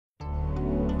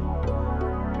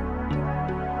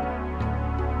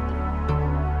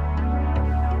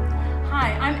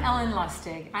I'm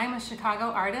Lustig. I'm a Chicago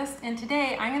artist, and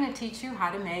today I'm going to teach you how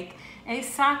to make a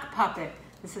sock puppet.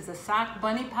 This is a sock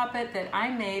bunny puppet that I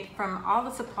made from all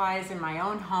the supplies in my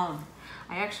own home.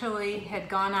 I actually had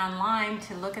gone online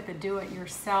to look at the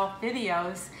do-it-yourself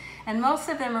videos, and most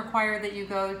of them require that you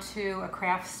go to a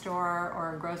craft store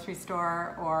or a grocery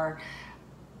store or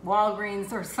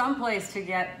Walgreens or someplace to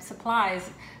get supplies.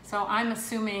 So I'm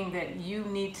assuming that you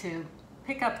need to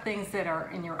pick up things that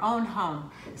are in your own home.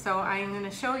 So I'm going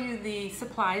to show you the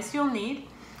supplies you'll need.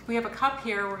 We have a cup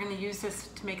here. We're going to use this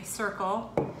to make a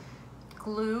circle.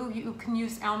 Glue, you can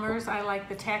use Elmer's. I like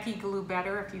the tacky glue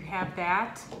better if you have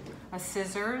that. A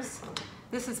scissors.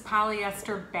 This is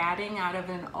polyester batting out of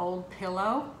an old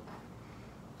pillow.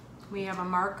 We have a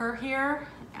marker here.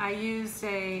 I used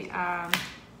a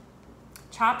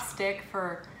chopstick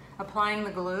for applying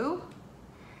the glue.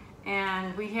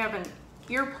 And we have an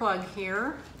earplug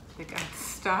here that got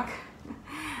stuck.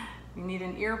 We need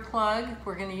an earplug.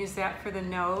 We're going to use that for the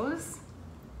nose.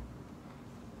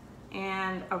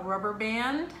 And a rubber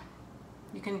band.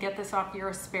 You can get this off your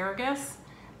asparagus.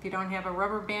 If you don't have a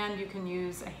rubber band, you can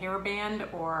use a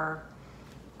hairband or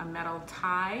a metal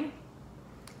tie.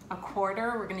 A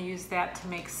quarter, we're going to use that to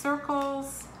make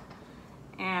circles.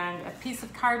 And a piece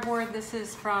of cardboard. This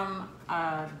is from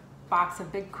a box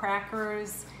of big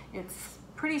crackers. It's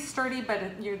pretty sturdy, but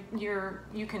you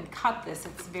can cut this.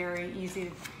 It's very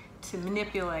easy to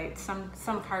manipulate. Some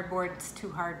cardboard's too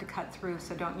hard to cut through,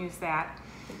 so don't use that.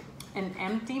 An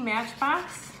empty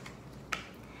matchbox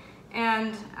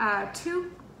and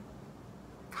 2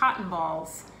 cotton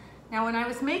balls. Now, when I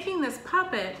was making this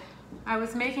puppet, I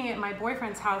was making it at my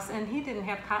boyfriend's house, and he didn't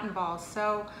have cotton balls,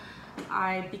 so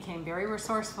I became very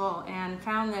resourceful and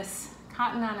found this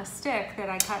cotton on a stick that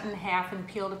I cut in half and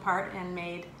peeled apart and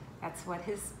made. That's what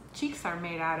his cheeks are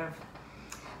made out of.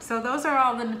 So those are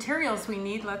all the materials we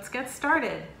need. Let's get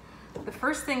started. The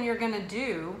first thing you're going to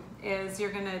do is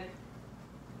you're going to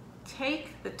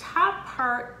take the top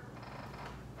part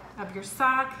of your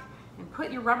sock and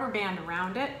put your rubber band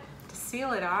around it to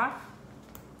seal it off.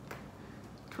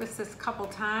 Twist this a couple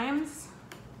times.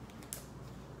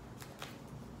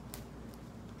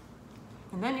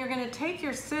 And then you're going to take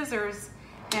your scissors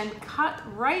and cut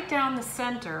right down the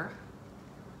center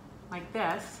like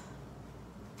this.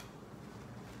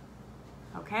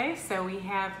 Okay, so we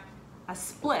have a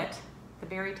split at the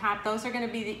very top. Those are going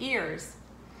to be the ears.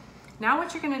 Now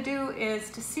what you're going to do is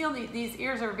to seal these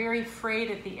ears are very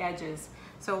frayed at the edges.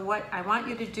 So what I want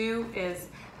you to do is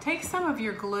take some of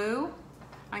your glue.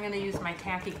 I'm going to use my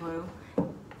tacky glue,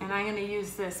 and I'm going to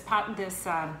use this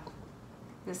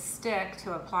stick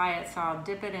to apply it. So I'll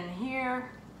dip it in here,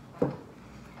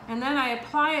 and then I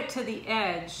apply it to the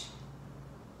edge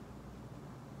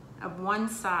of one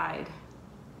side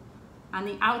on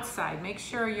the outside. Make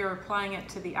sure you're applying it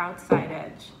to the outside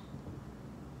edge.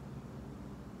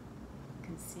 You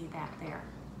can see that there.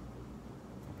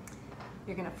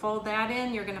 You're going to fold that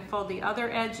in. You're going to fold the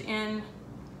other edge in,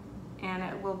 and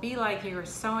it will be like you're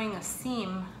sewing a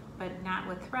seam, but not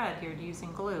with thread. You're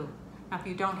using glue. Now, if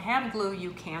you don't have glue,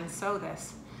 you can sew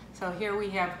this. So here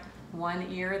we have one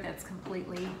ear that's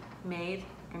completely made.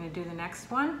 We're going to do the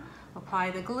next one. Apply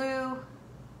the glue.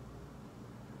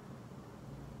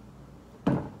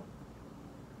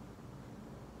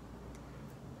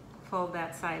 Fold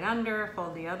that side under,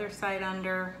 fold the other side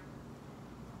under,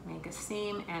 make a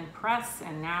seam and press,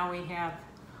 and now we have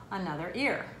another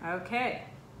ear. Okay.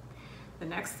 The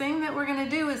next thing that we're going to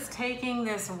do is taking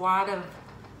this wad of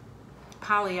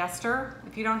polyester.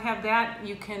 If you don't have that,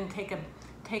 you can take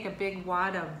a big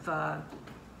wad of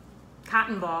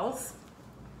cotton balls,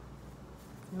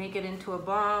 make it into a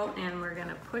ball, and we're going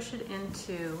to push it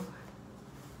into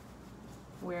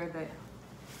where the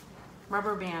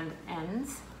rubber band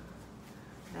ends.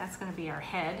 That's going to be our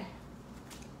head.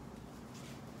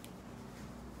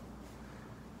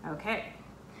 Okay,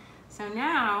 so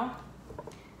now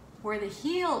where the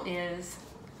heel is,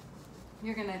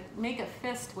 you're going to make a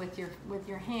fist with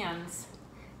your hands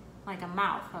like a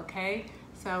mouth. Okay,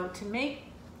 so to make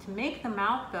the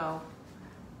mouth though,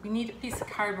 we need a piece of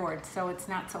cardboard so it's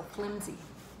not so flimsy.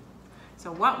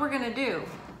 So what we're going to do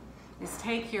is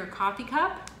take your coffee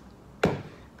cup,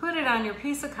 put it on your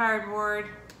piece of cardboard,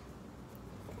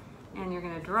 and you're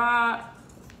going to draw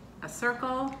a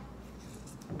circle.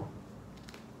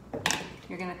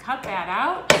 You're going to cut that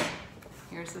out.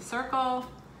 Here's the circle.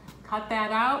 Cut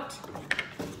that out.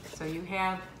 So you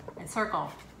have a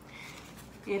circle.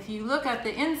 If you look at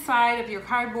the inside of your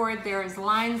cardboard, there's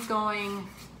lines going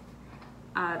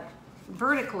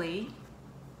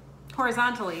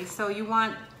horizontally. So you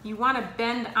want to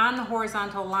bend on the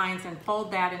horizontal lines and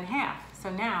fold that in half. So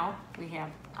now we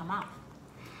have a mouth.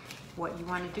 What you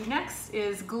want to do next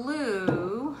is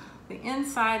glue the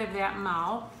inside of that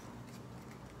mouth.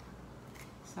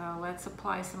 So let's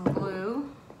apply some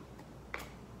glue.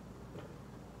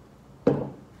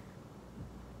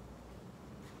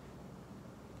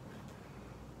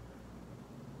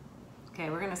 Okay,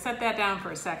 we're going to set that down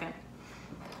for a second.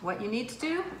 What you need to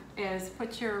do is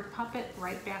put your puppet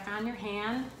right back on your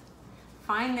hand.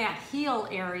 Find that heel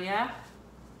area,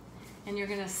 and you're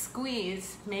going to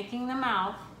squeeze, making the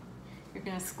mouth. You're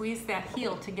going to squeeze that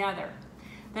heel together.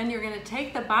 Then you're going to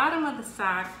take the bottom of the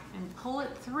sock and pull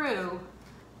it through,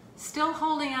 still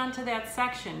holding on to that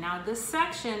section. Now this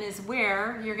section is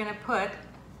where you're going to put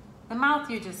the mouth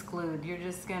you just glued. You're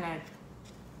just going to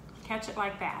catch it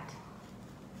like that.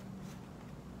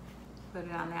 Put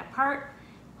it on that part.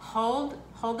 Hold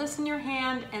this in your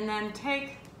hand, and then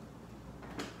take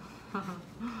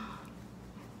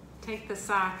the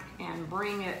sock and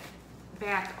bring it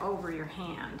back over your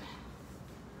hand.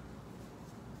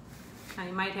 Now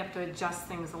you might have to adjust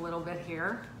things a little bit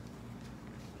here.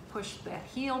 Push that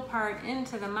heel part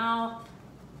into the mouth,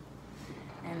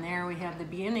 and there we have the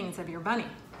beginnings of your bunny.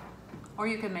 Or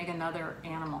you could make another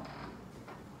animal.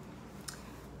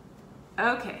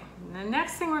 Okay, the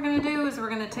next thing we're going to do is we're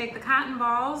going to take the cotton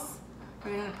balls.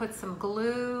 We're going to put some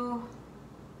glue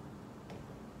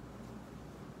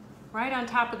right on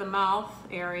top of the mouth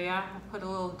area. I'll put a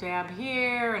little dab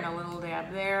here and a little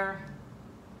dab there.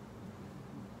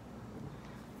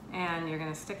 And you're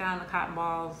going to stick on the cotton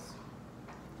balls.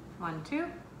 1, 2.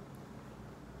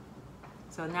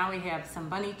 So now we have some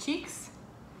bunny cheeks.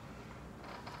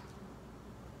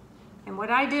 And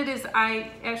what I did is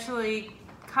I actually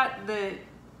cut the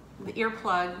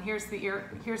earplug. Here's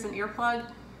an earplug.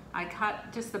 I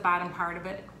cut just the bottom part of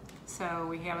it, so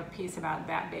we have a piece about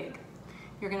that big.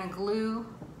 You're going to glue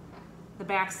the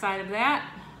back side of that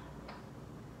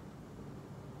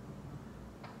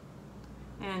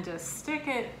and just stick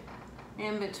it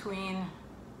in between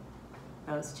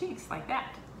those cheeks like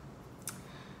that.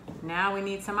 Now we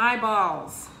need some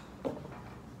eyeballs.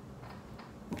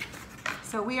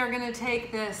 So we are going to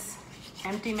take this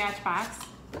empty matchbox,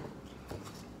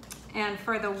 and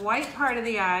for the white part of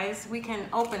the eyes, we can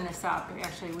open this up.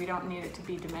 Actually, we don't need it to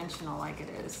be dimensional like it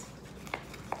is.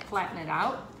 Flatten it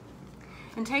out.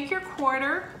 And take your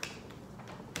quarter.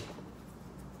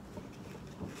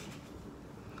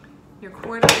 Your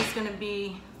quarter is going to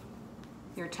be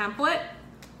your template.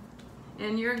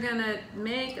 And you're going to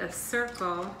make a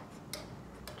circle.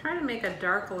 Try to make a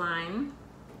dark line,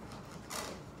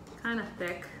 kind of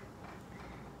thick,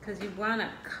 because you want to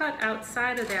cut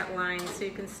outside of that line so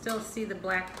you can still see the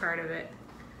black part of it.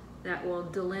 That will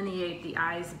delineate the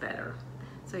eyes better.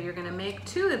 So you're going to make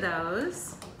 2 of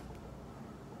those,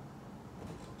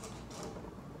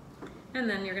 and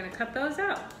then you're going to cut those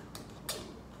out.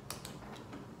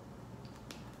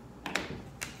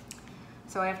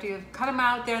 So after you've cut them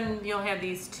out, then you'll have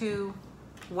these 2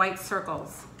 white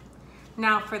circles.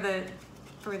 Now for the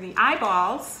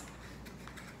eyeballs,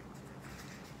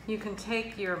 you can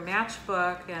take your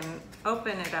matchbook and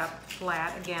open it up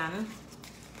flat again,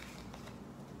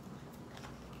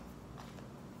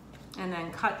 and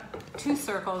then cut 2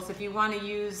 circles. If you want to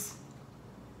use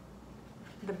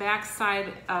the back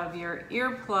side of your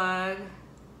earplug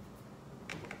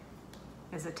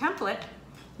as a template,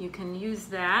 you can use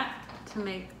that to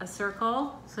make a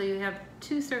circle. So you have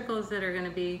 2 circles that are going to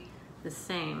be the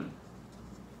same.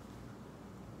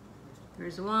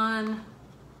 There's 1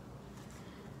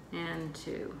 and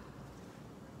 2.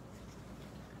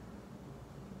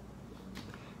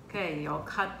 Okay, you'll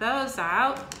cut those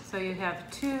out. So you have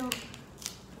 2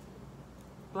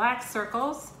 black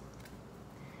circles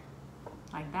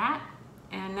like that,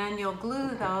 and then you'll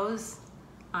glue those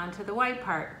onto the white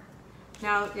part.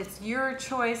 Now it's your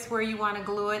choice where you want to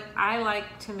glue it. I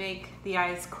like to make the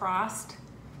eyes crossed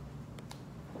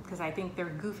because I think they're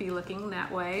goofy looking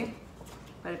that way.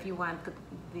 But if you want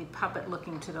the puppet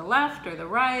looking to the left or the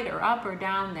right or up or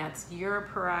down, that's your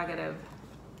prerogative.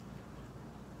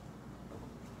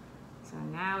 So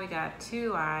now we got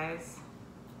 2 eyes,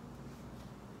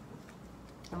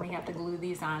 and we have to glue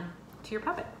these on to your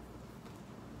puppet.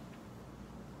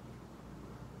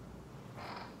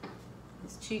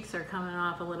 His cheeks are coming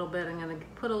off a little bit. I'm going to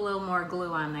put a little more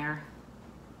glue on there.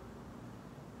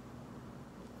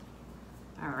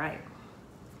 All right.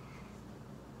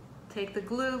 Take the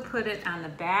glue, put it on the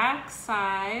back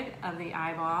side of the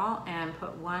eyeball, and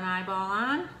put 1 eyeball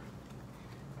on.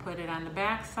 Put it on the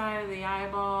back side of the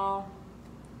eyeball.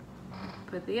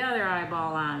 Put the other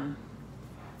eyeball on.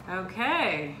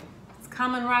 Okay, it's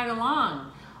coming right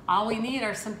along. All we need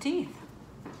are some teeth.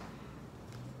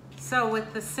 So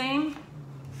with the same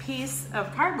piece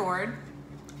of cardboard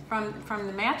from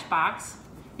the matchbox,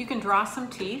 you can draw some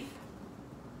teeth.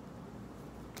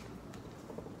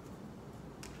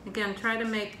 Again, try to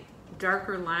make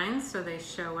darker lines so they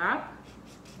show up.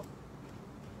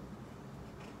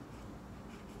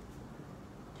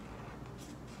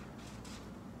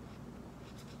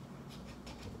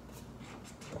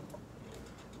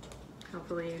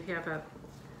 Hopefully you have a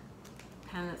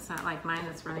pen that's not like mine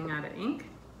that's running out of ink.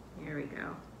 Here we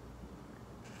go.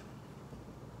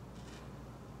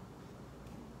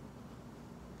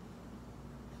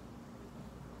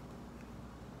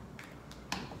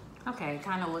 Okay,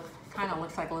 kind of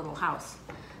looks like a little house.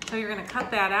 So you're going to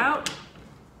cut that out.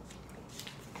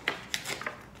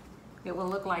 It will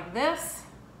look like this.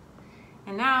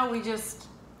 And now we just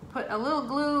put a little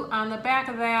glue on the back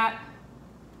of that.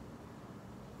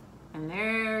 And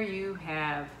there you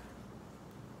have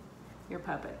your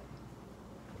puppet.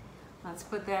 Let's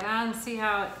put that on, see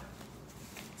how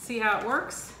it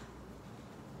works.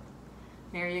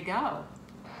 There you go.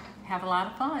 Have a lot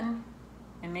of fun.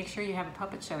 And make sure you have a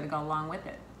puppet show to go along with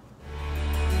it.